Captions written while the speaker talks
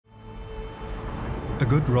A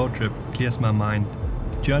good road trip clears my mind,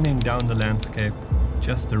 journeying down the landscape,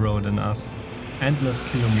 just the road and us, endless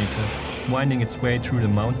kilometers, winding its way through the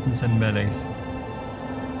mountains and valleys.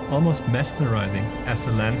 Almost mesmerizing as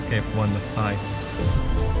the landscape wanders by.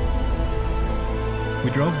 We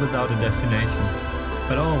drove without a destination,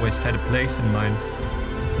 but always had a place in mind,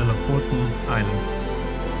 the Lofoten Islands.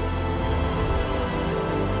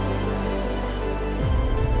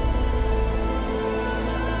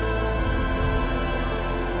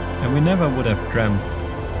 And we never would have dreamt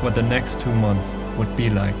what the next 2 months would be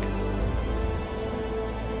like.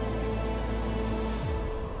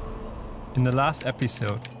 In the last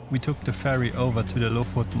episode, we took the ferry over to the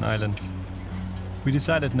Lofoten Islands. We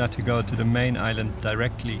decided not to go to the main island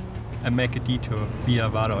directly and make a detour via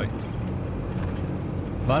Varøy.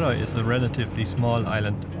 Varøy is a relatively small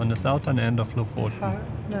island on the southern end of Lofoten,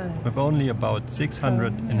 with only about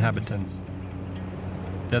 600 inhabitants.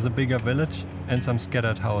 There's a bigger village and some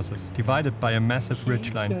scattered houses, divided by a massive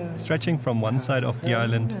ridgeline stretching from one side of the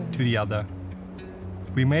island to the other.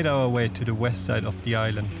 We made our way to the west side of the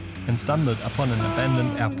island and stumbled upon an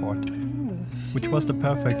abandoned airport, which was the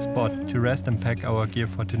perfect spot to rest and pack our gear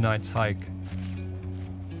for tonight's hike.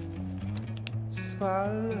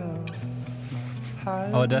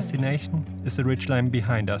 Our destination is the ridgeline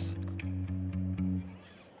behind us.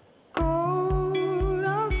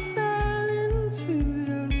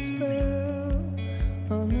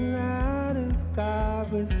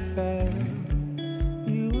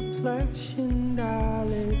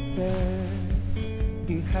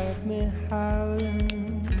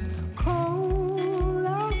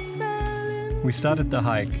 We started the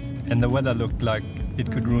hike, and the weather looked like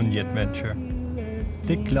it could ruin the adventure.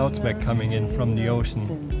 Thick clouds were coming in from the ocean.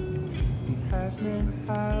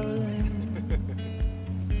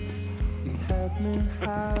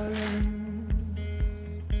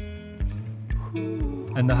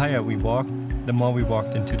 And the higher we walked, the more we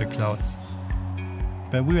walked into the clouds.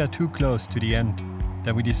 But we were too close to the end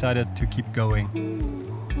that we decided to keep going.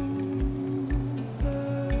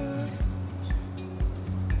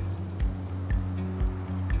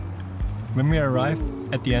 When we arrived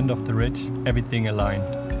at the end of the ridge, everything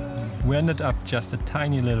aligned. We ended up just a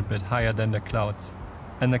tiny little bit higher than the clouds,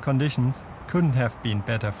 and the conditions couldn't have been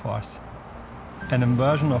better for us. An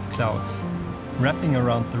inversion of clouds, wrapping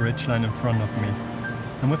around the ridgeline in front of me,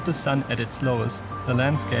 and with the sun at its lowest, the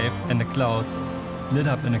landscape and the clouds lit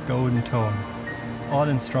up in a golden tone, all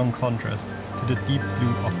in strong contrast to the deep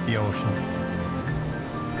blue of the ocean.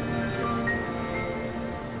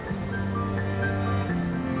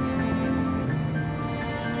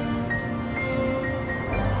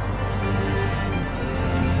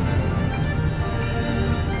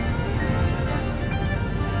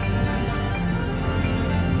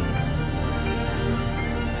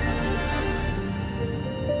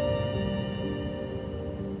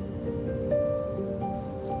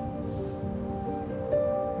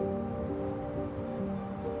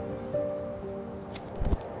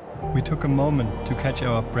 We took a moment to catch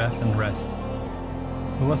our breath and rest.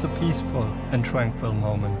 It was a peaceful and tranquil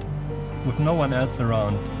moment, with no one else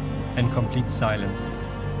around and complete silence.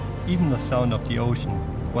 Even the sound of the ocean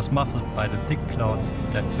was muffled by the thick clouds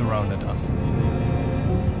that surrounded us.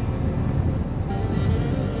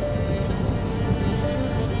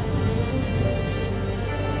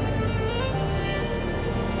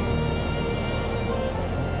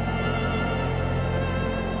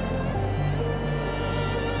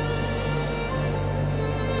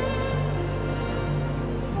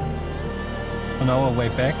 On our way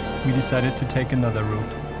back, we decided to take another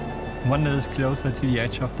route, one that is closer to the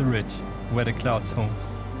edge of the ridge, where the clouds hung.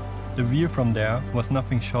 The view from there was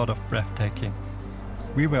nothing short of breathtaking.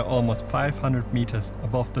 We were almost 500 meters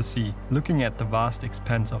above the sea, looking at the vast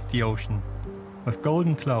expanse of the ocean, with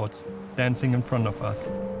golden clouds dancing in front of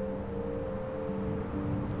us.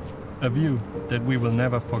 A view that we will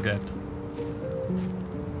never forget.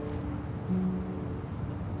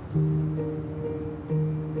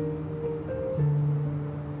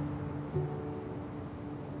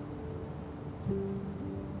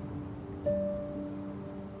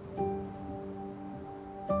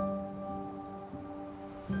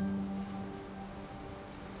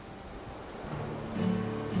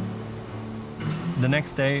 The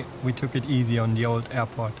next day, we took it easy on the old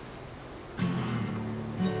airport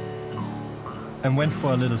and went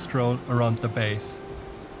for a little stroll around the base.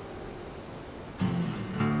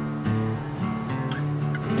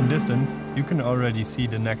 In distance, you can already see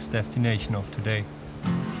the next destination of today.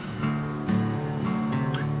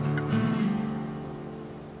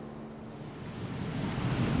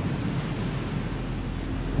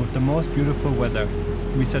 With the most beautiful weather,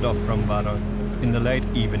 we set off from Varøy. in the late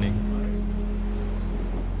evening.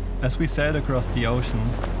 As we sailed across the ocean,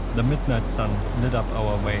 the midnight sun lit up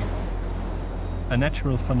our way. A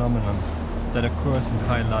natural phenomenon that occurs in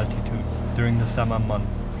high altitudes during the summer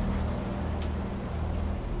months.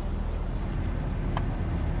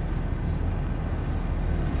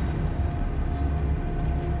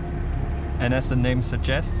 And as the name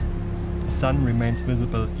suggests, the sun remains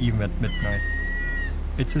visible even at midnight.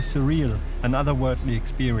 It's a surreal and otherworldly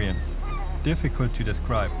experience, difficult to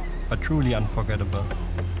describe, but truly unforgettable.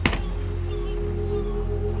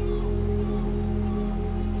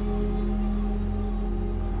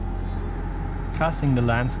 Casting the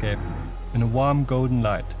landscape in a warm golden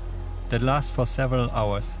light that lasts for several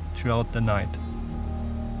hours throughout the night.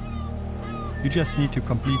 You just need to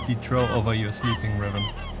completely throw over your sleeping rhythm.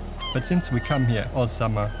 But since we come here all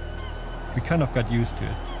summer, we kind of got used to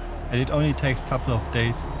it, and it only takes a couple of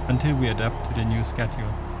days until we adapt to the new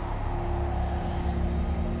schedule.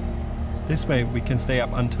 This way we can stay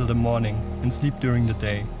up until the morning and sleep during the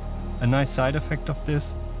day. A nice side effect of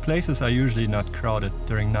this, places are usually not crowded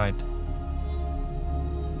during night.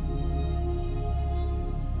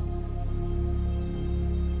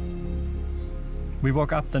 We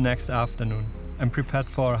woke up the next afternoon and prepared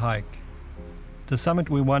for a hike. The summit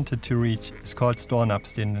we wanted to reach is called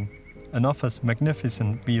Stornapstinden and offers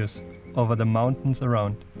magnificent views over the mountains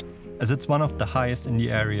around, as it's one of the highest in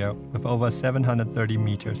the area with over 730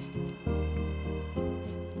 meters.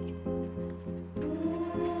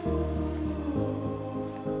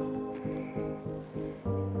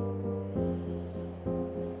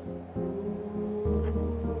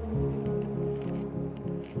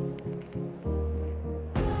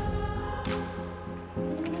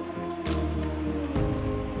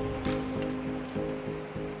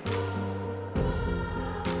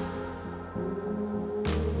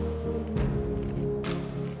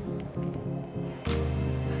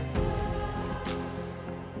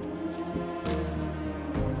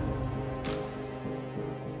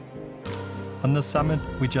 On the summit,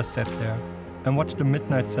 we just sat there and watched the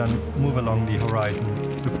midnight sun move along the horizon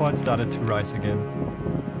before it started to rise again.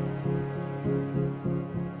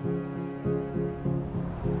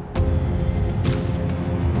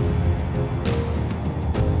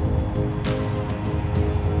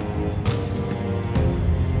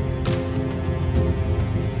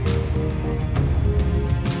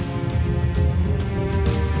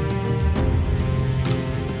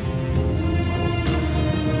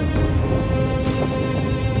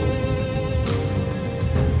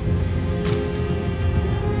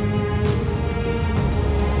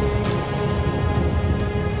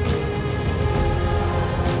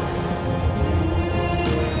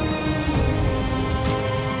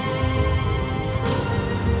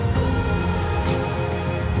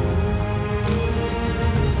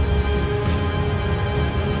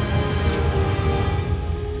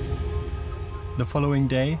 The following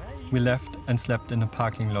day, we left and slept in a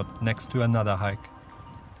parking lot next to another hike.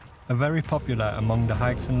 A very popular among the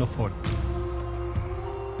hikes in Lofoten.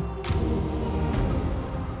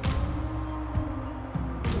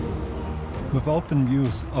 With open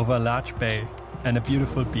views over a large bay and a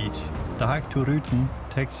beautiful beach, the hike to Rüten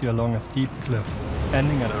takes you along a steep cliff,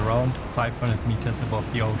 ending at around 500 meters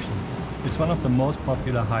above the ocean. It's one of the most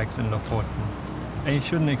popular hikes in Lofoten, and you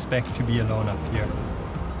shouldn't expect to be alone up here.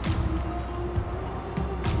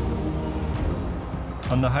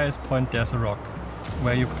 On the highest point there's a rock,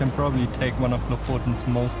 where you can probably take one of Lofoten's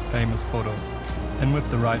most famous photos. And with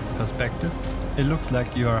the right perspective, it looks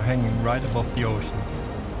like you are hanging right above the ocean.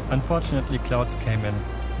 Unfortunately, clouds came in,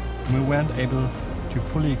 and we weren't able to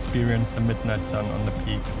fully experience the midnight sun on the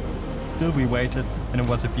peak. Still we waited, and it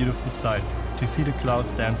was a beautiful sight to see the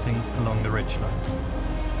clouds dancing along the ridgeline.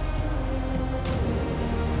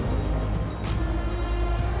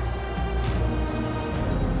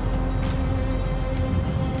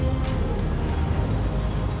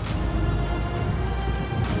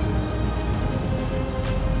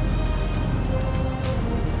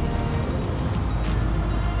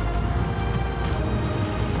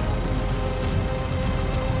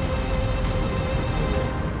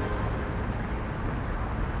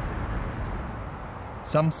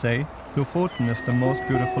 Some say Lofoten is the most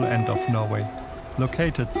beautiful end of Norway.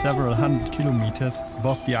 Located several hundred kilometers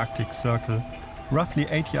above the Arctic Circle, roughly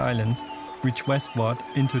 80 islands reach westward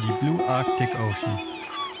into the blue Arctic Ocean.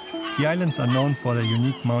 The islands are known for their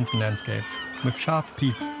unique mountain landscape, with sharp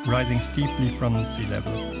peaks rising steeply from sea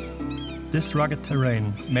level. This rugged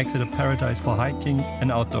terrain makes it a paradise for hiking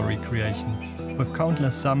and outdoor recreation, with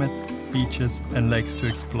countless summits, beaches and lakes to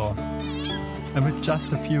explore. And with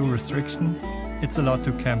just a few restrictions, it's allowed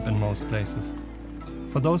to camp in most places.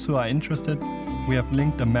 For those who are interested, We have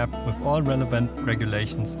linked a map with all relevant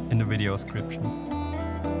regulations in the video description.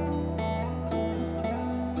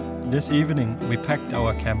 This evening we packed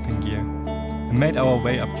our camping gear and made our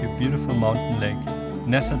way up to a beautiful mountain lake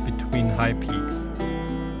nestled between high peaks.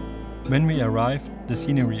 When we arrived, the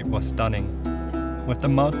scenery was stunning, with the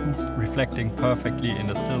mountains reflecting perfectly in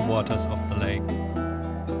the still waters of the lake.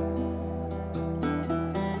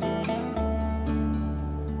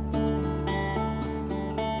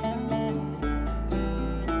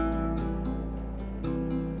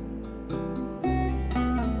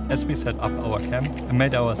 As we set up our camp and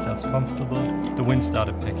made ourselves comfortable, the wind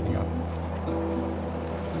started picking up.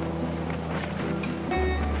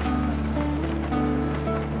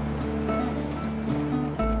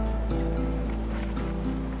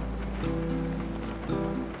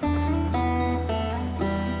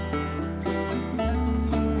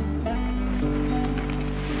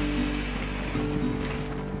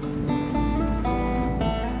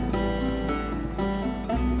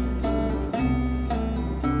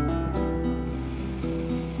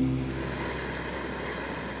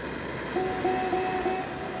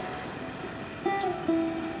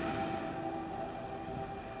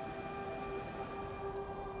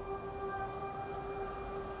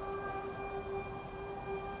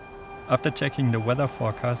 After checking the weather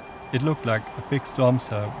forecast, it looked like a big storm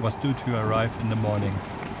cell was due to arrive in the morning.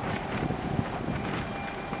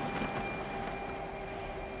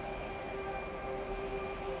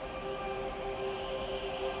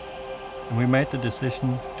 And we made the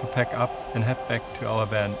decision to pack up and head back to our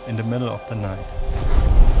van in the middle of the night.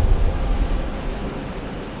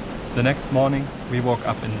 The next morning, we woke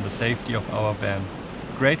up in the safety of our van,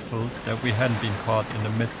 grateful that we hadn't been caught in the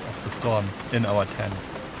midst of the storm in our tent.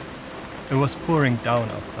 It was pouring down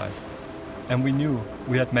outside, and we knew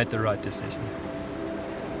we had made the right decision.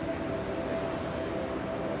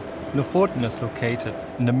 Lofoten is located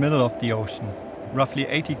in the middle of the ocean, roughly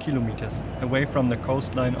 80 kilometers away from the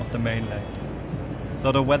coastline of the mainland.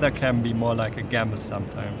 So the weather can be more like a gamble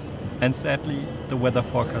sometimes, and sadly, the weather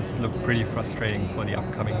forecast looked pretty frustrating for the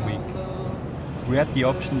upcoming week. We had the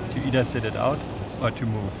option to either sit it out or to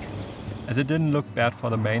move. As it didn't look bad for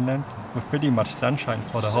the mainland, with pretty much sunshine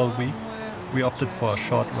for the whole week, we opted for a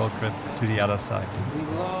short road trip to the other side.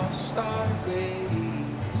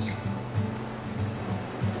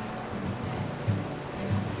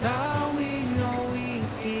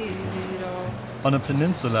 On a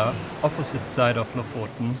peninsula opposite side of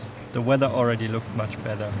Lofoten, the weather already looked much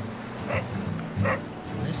better.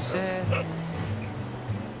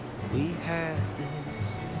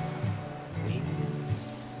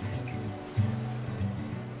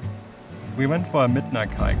 We went for a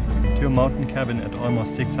midnight hike to a mountain cabin at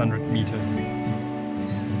almost 600 meters.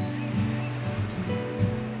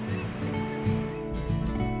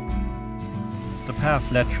 The path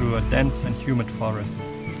led through a dense and humid forest,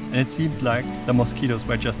 and it seemed like the mosquitoes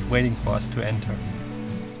were just waiting for us to enter.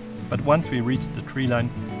 But once we reached the tree line,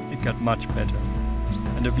 it got much better,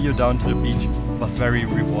 and the view down to the beach was very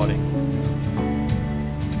rewarding.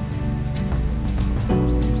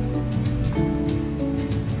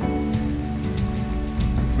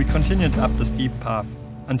 We continued up the steep path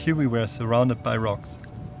until we were surrounded by rocks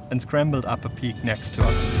and scrambled up a peak next to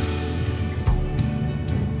us.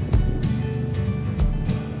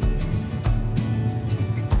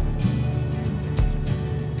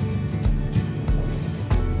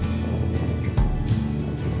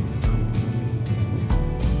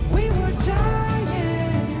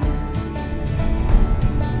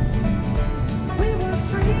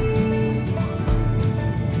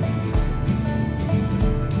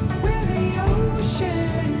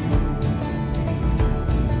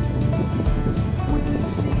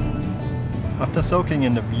 After soaking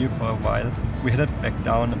in the view for a while, we headed back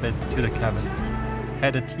down a bit to the cabin,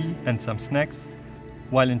 had a tea and some snacks,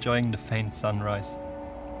 while enjoying the faint sunrise.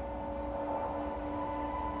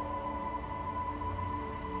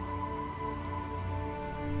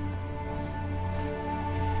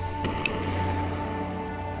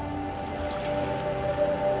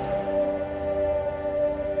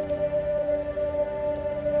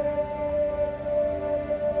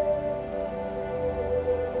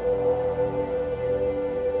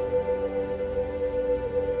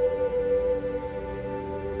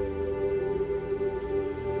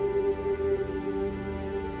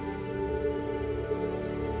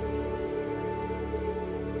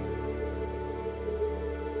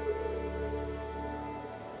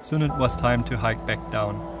 Soon it was time to hike back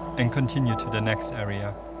down and continue to the next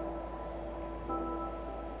area.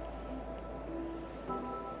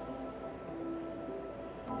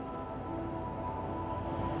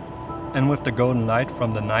 And with the golden light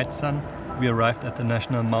from the night sun, we arrived at the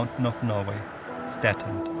national mountain of Norway,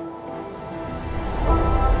 Statend.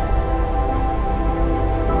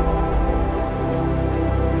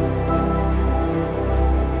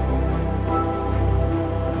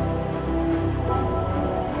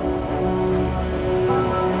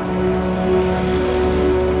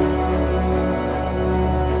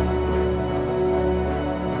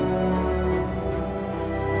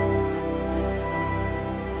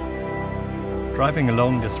 Driving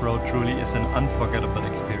along this road truly is an unforgettable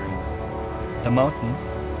experience. The mountains,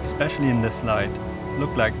 especially in this light,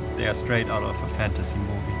 look like they are straight out of a fantasy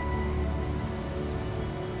movie.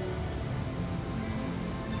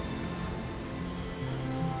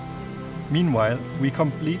 Meanwhile, we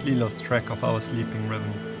completely lost track of our sleeping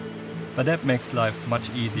rhythm, but that makes life much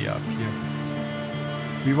easier up here.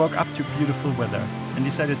 We woke up to beautiful weather and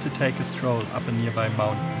decided to take a stroll up a nearby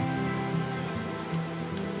mountain.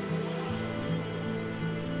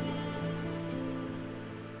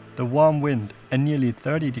 The warm wind and nearly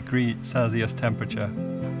 30°C temperature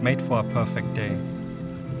made for a perfect day.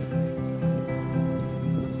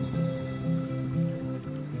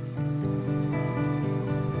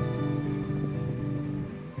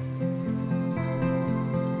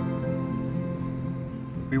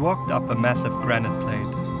 We walked up a massive granite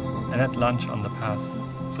plate and had lunch on the pass,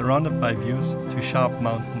 surrounded by views to sharp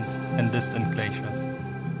mountains and distant glaciers.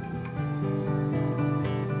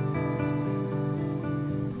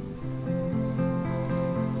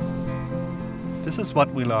 This is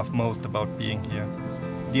what we love most about being here,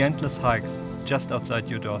 the endless hikes just outside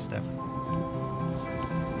your doorstep.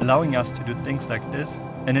 Allowing us to do things like this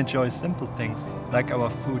and enjoy simple things like our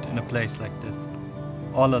food in a place like this,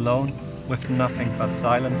 all alone with nothing but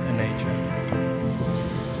silence and nature.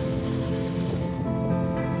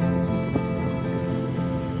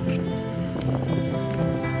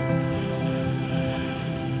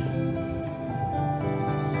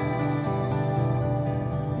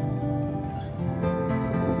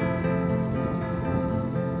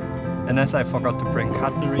 And as I forgot to bring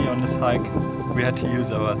cutlery on this hike, we had to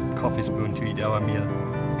use our coffee spoon to eat our meal.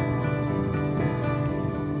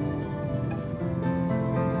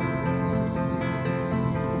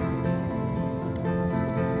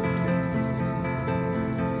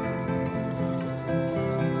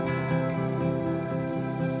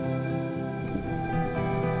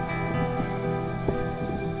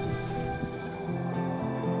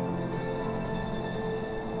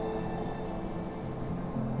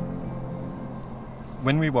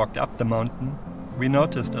 When we walked up the mountain, we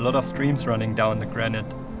noticed a lot of streams running down the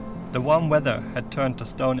granite. The warm weather had turned the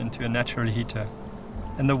stone into a natural heater,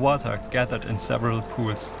 and the water gathered in several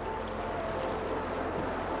pools.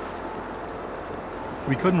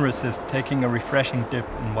 We couldn't resist taking a refreshing dip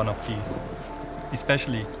in one of these,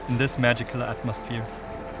 especially in this magical atmosphere.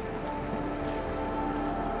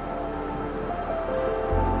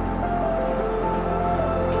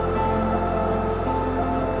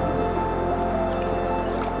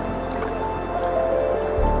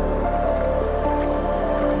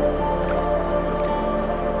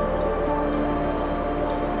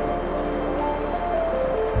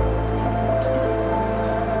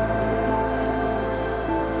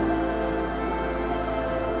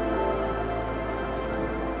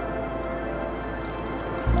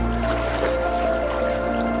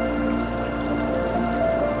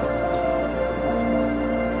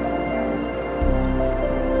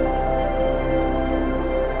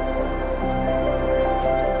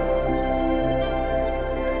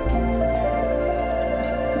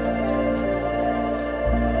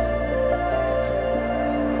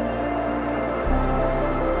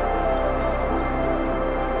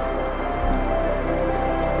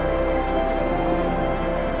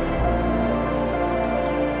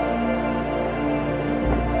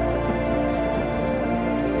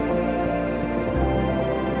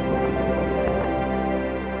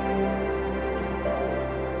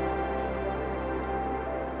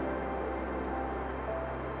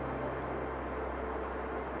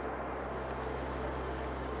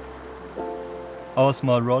 Our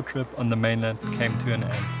small road trip on the mainland came to an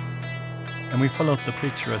end, and we followed the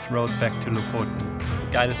picturesque road back to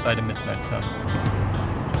Lofoten, guided by the midnight sun.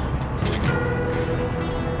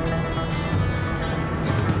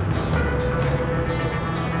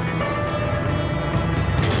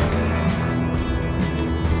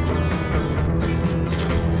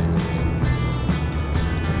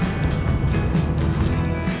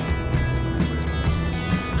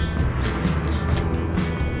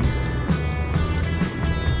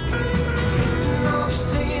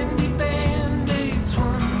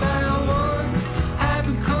 One by one, I've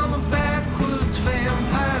become a backwards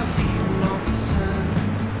vampire, feeding off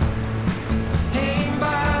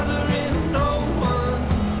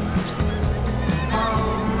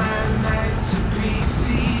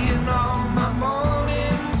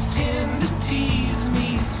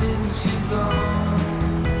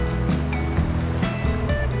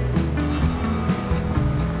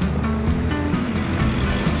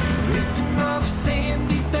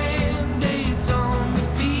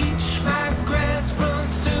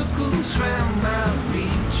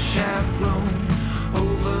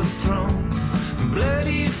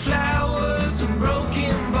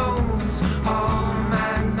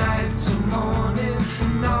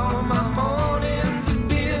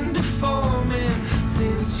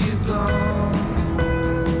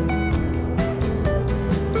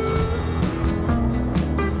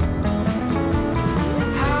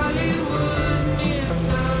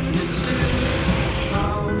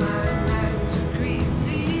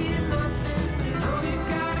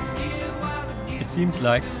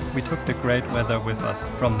like we took the great weather with us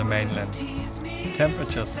from the mainland.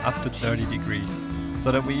 Temperatures up to 30 degrees,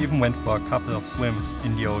 so that we even went for a couple of swims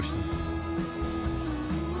in the ocean.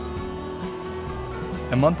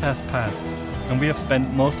 A month has passed, and we have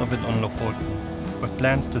spent most of it on Lofoten, with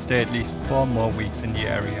plans to stay at least 4 more weeks in the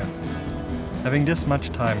area. Having this much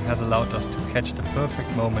time has allowed us to catch the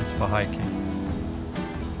perfect moments for hiking.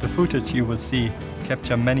 The footage you will see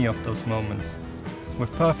capture many of those moments,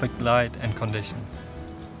 with perfect light and conditions.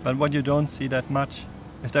 But what you don't see that much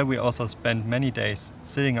is that we also spend many days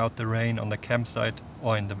sitting out the rain on the campsite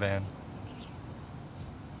or in the van.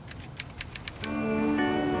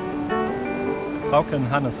 Frauke and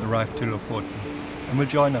Hannes arrived to Lofoten and will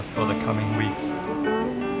join us for the coming weeks.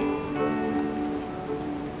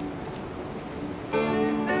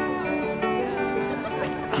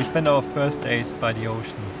 We spent our first days by the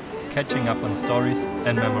ocean, catching up on stories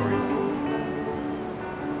and memories.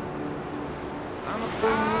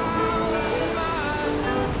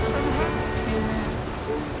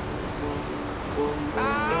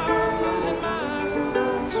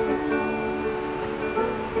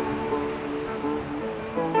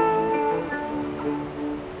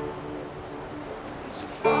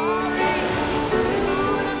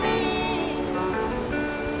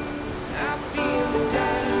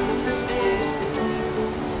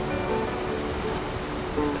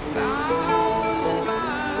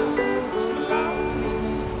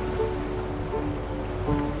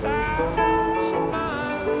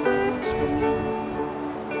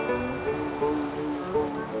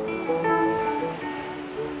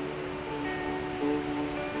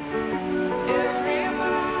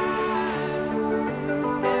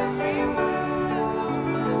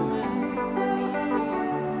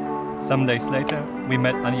 Some days later, we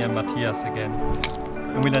met Annie and Matthias again,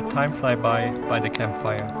 and we let time fly by the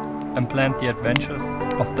campfire, and planned the adventures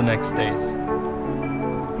of the next days.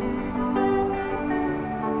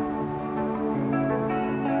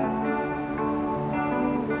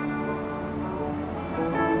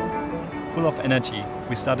 Full of energy,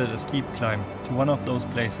 we started a steep climb to one of those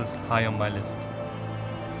places high on my list.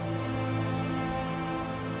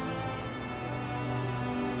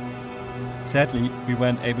 Sadly, we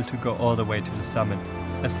weren't able to go all the way to the summit,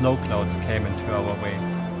 as low clouds came into our way.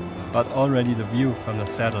 But already the view from the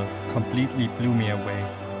saddle completely blew me away.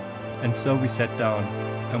 And so we sat down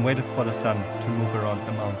and waited for the sun to move around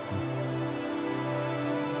the mountain.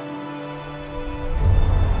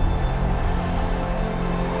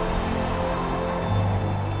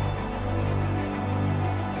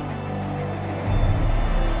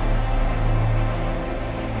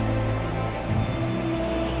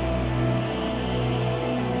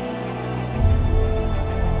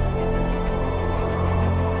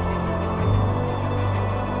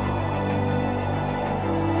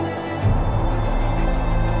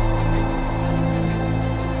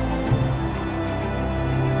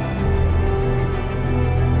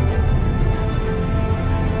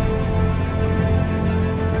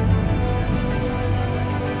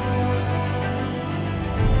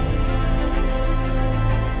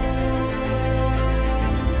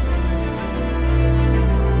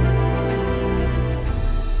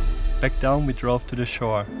 Back down we drove to the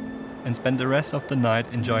shore and spent the rest of the night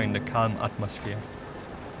enjoying the calm atmosphere.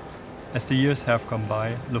 As the years have gone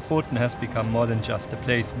by, Lofoten has become more than just a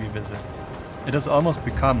place we visit. It has almost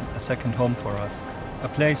become a second home for us, a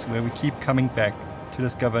place where we keep coming back to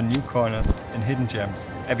discover new corners and hidden gems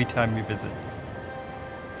every time we visit.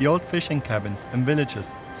 The old fishing cabins and villages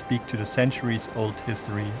speak to the centuries-old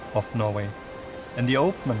history of Norway, and the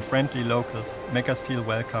open and friendly locals make us feel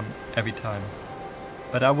welcome every time.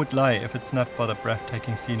 But I would lie if it's not for the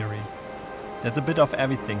breathtaking scenery. There's a bit of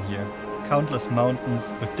everything here. Countless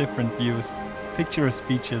mountains with different views, picturesque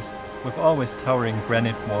beaches with always towering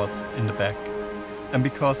granite walls in the back. And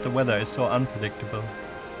because the weather is so unpredictable,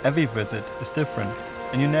 every visit is different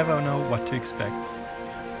and you never know what to expect.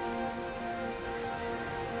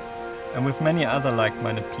 And with many other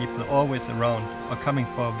like-minded people always around or coming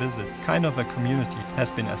for a visit, kind of a community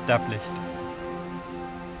has been established.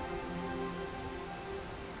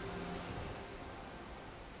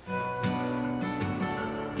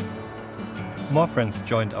 More friends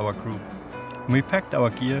joined our group, and we packed our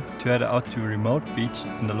gear to head out to a remote beach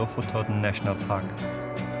in the Lofoten National Park.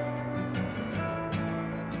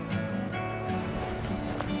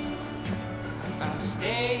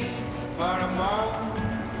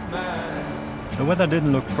 The weather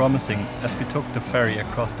didn't look promising as we took the ferry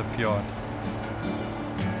across the fjord.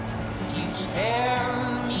 You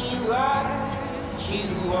tell me what you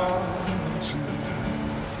want to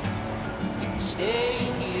stay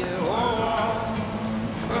here or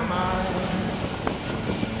for mine.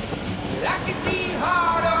 could be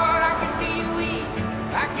hard or I could be weak.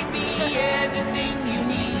 I could be anything you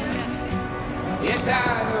need. Yes, I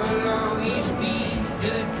will always be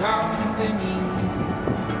good company.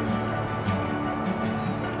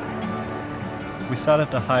 We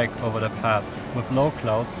started the hike over the pass with low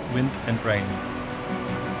clouds, wind and rain.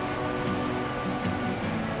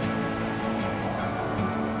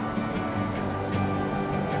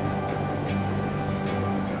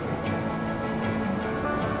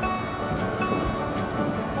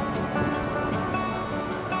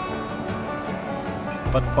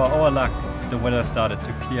 But for our luck, the weather started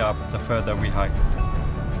to clear up the further we hiked,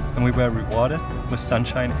 and we were rewarded with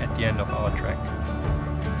sunshine at the end of our trek.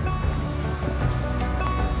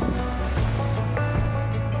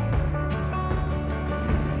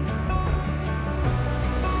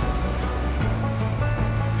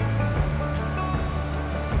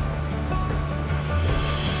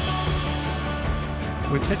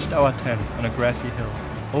 We pitched our tents on a grassy hill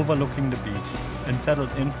overlooking the beach and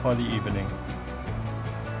settled in for the evening.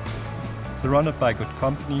 Surrounded by good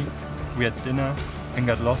company, we had dinner and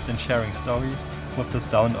got lost in sharing stories with the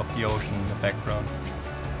sound of the ocean in the background.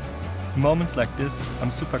 In moments like this, I'm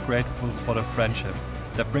super grateful for the friendship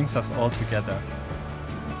that brings us all together,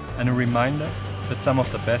 and a reminder that some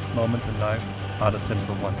of the best moments in life are the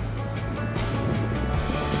simple ones.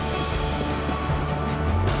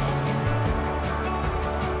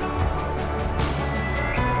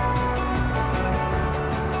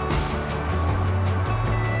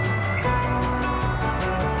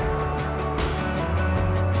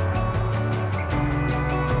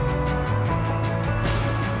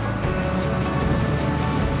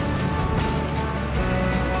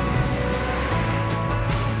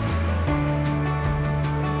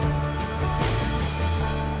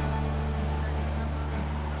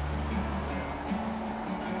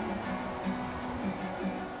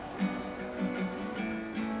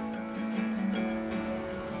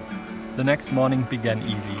 The next morning began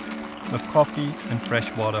easy, with coffee and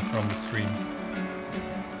fresh water from the stream.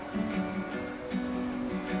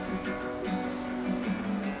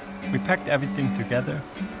 We packed everything together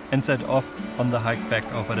and set off on the hike back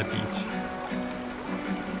over the beach.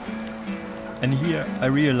 And here I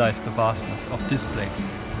realized the vastness of this place.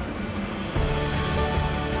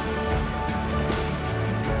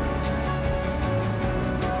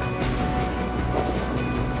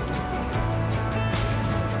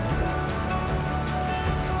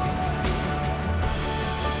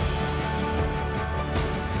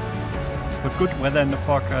 With good weather in the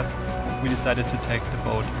forecast, we decided to take the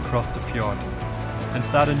boat across the fjord and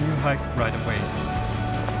start a new hike right away.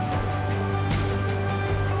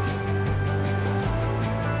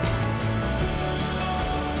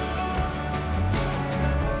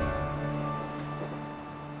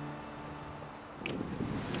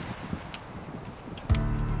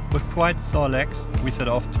 With quite sore legs, we set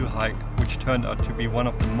off to a hike, which turned out to be one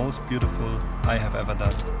of the most beautiful I have ever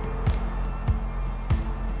done.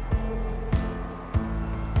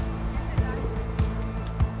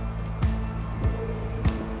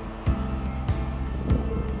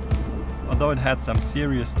 Although it had some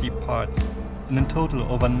serious steep parts, and in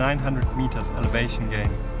total over 900 meters elevation gain,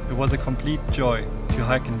 it was a complete joy to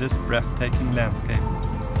hike in this breathtaking landscape.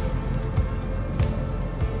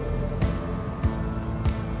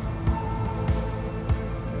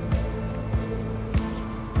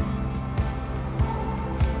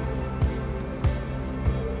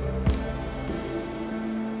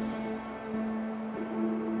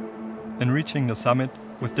 And reaching the summit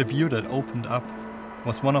with the view that opened up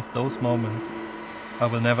was one of those moments I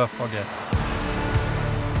will never forget.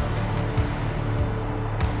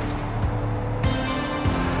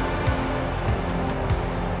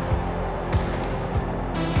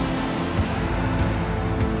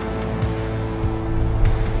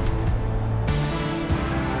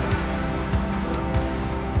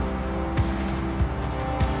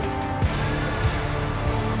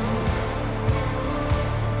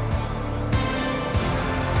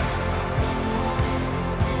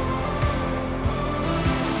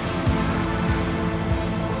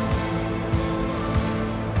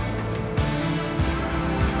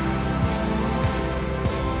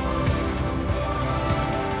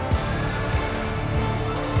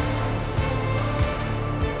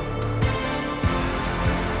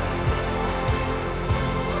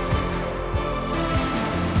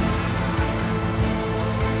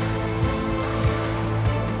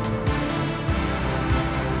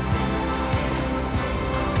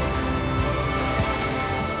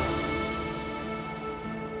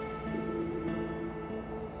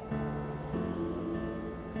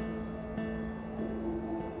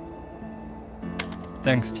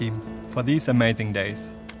 Thanks team for these amazing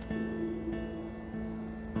days.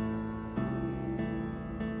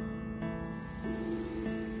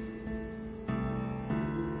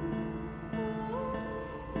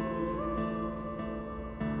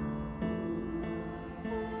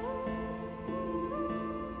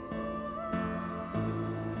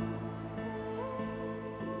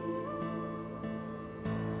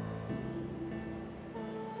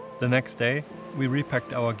 The next day, we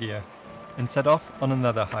repacked our gear and set off on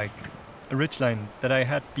another hike, a ridgeline that I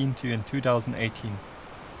had been to in 2018.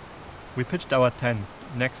 We pitched our tents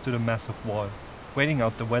next to the massive wall, waiting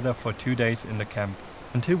out the weather for 2 days in the camp,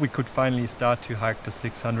 until we could finally start to hike the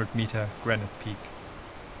 600-meter granite peak.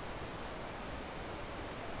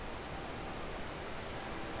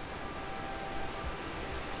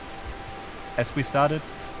 As we started,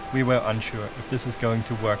 we were unsure if this is going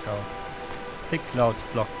to work out. Thick clouds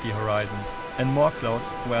blocked the horizon, and more clouds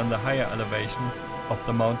were on the higher elevations of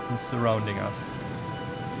the mountains surrounding us.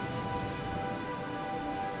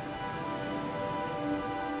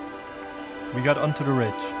 We got onto the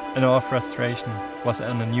ridge, and our frustration was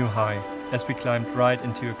on a new high as we climbed right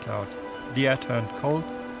into a cloud. The air turned cold,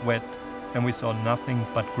 wet, and we saw nothing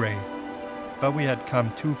but grey. But we had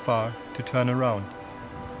come too far to turn around.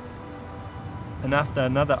 And after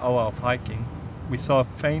another hour of hiking, we saw a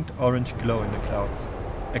faint orange glow in the clouds,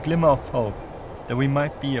 a glimmer of hope that we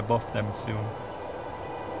might be above them soon.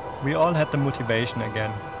 We all had the motivation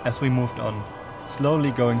again as we moved on,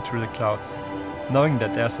 slowly going through the clouds, knowing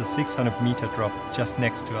that there's a 600-meter drop just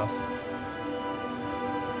next to us.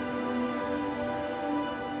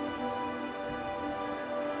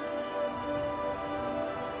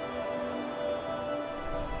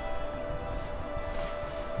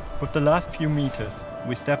 With the last few meters,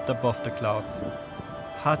 we stepped above the clouds.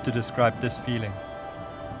 Hard to describe this feeling.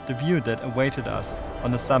 The view that awaited us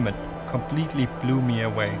on the summit completely blew me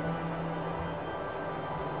away.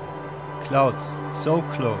 Clouds so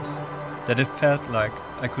close that it felt like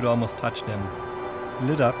I could almost touch them,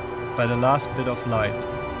 lit up by the last bit of light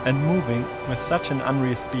and moving with such an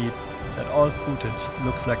unreal speed that all footage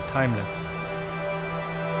looks like time-lapse.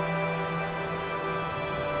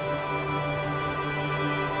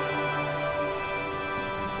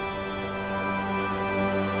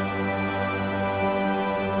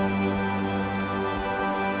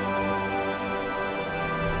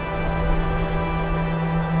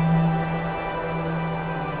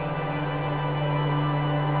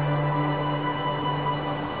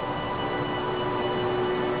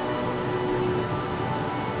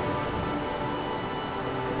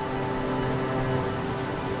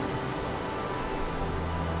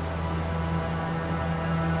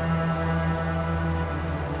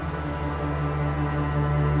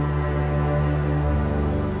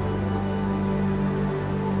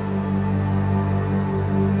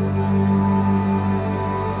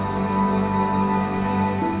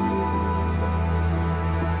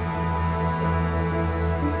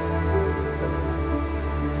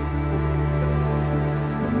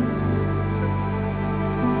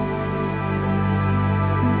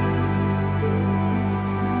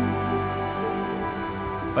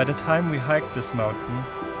 By the time we hiked this mountain,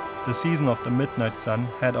 the season of the midnight sun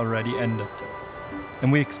had already ended,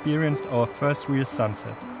 and we experienced our first real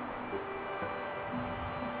sunset.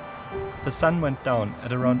 The sun went down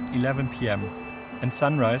at around 11 p.m. and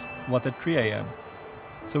sunrise was at 3 a.m.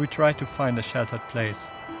 So we tried to find a sheltered place,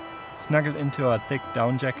 snuggled into our thick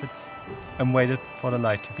down jackets and waited for the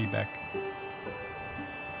light to be back.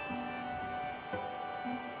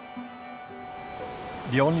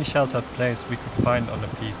 The only sheltered place we could find on the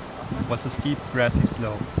peak was a steep grassy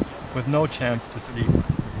slope, with no chance to sleep.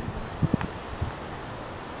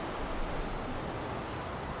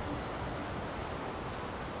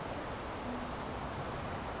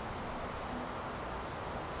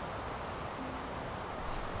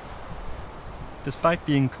 Despite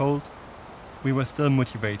being cold, we were still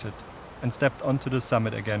motivated and stepped onto the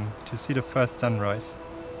summit again to see the first sunrise.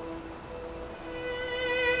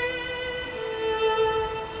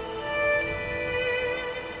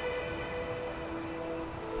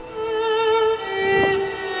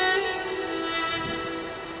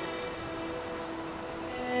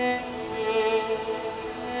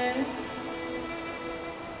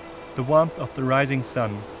 The warmth of the rising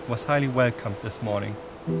sun was highly welcomed this morning,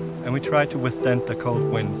 and we tried to withstand the cold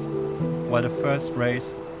winds, while the first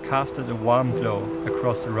rays casted a warm glow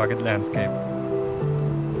across the rugged landscape.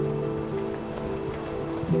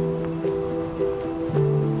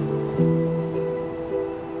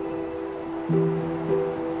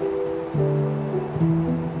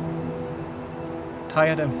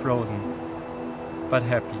 Tired and frozen, but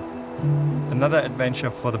happy, Another adventure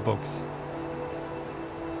for the books.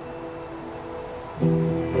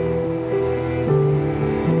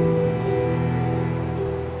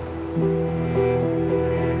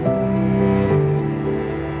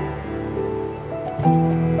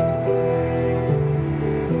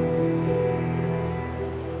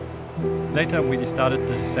 Later we started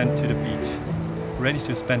the descent to the beach, ready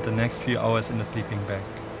to spend the next few hours in a sleeping bag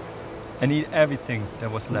and eat everything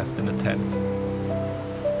that was left in the tents.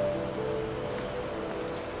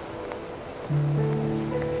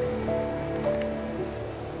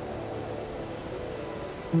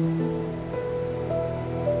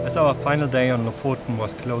 As our final day on Lofoten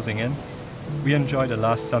was closing in, we enjoyed the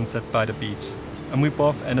last sunset by the beach, and we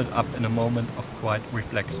both ended up in a moment of quiet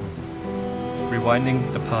reflection,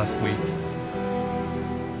 rewinding the past weeks.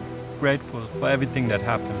 Grateful for everything that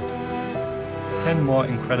happened. 10 more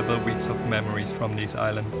incredible weeks of memories from these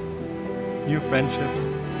islands, new friendships,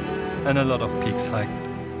 and a lot of peaks hiked.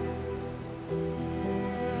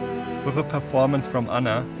 With a performance from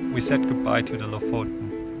Anna, we said goodbye to the Lofoten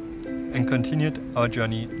and continued our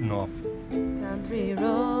journey north. Country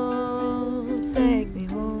roads take me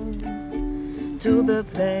home to the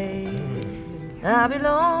place I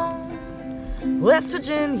belong. West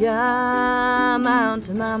Virginia,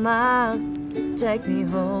 Mountain Mama, take me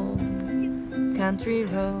home. Country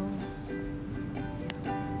roads,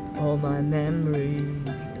 all my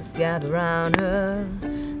memories gather round her.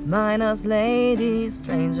 Miner's lady,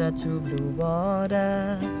 stranger to blue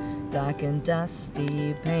water, dark and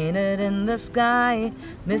dusty, painted in the sky,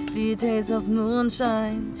 misty taste of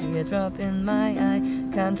moonshine, teardrop in my eye.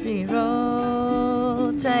 Country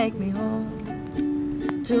road, take me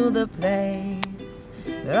home to the place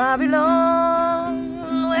where I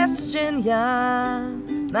belong. West Virginia,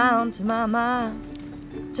 Mountain Mama,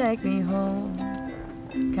 take me home.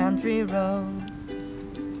 Country roads,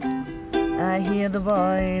 I hear the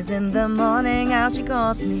voice in the morning, how she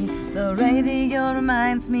calls me. The radio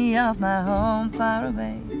reminds me of my home far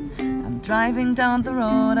away. I'm driving down the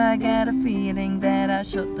road, I get a feeling that I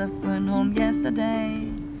should have went home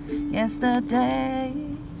yesterday. Yesterday,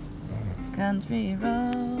 country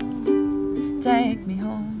road, take me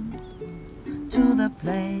home to the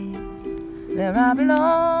place where I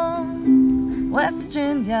belong. West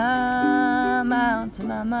Virginia, Mountain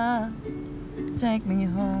Mama, take me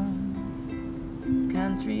home.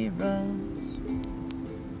 Country road.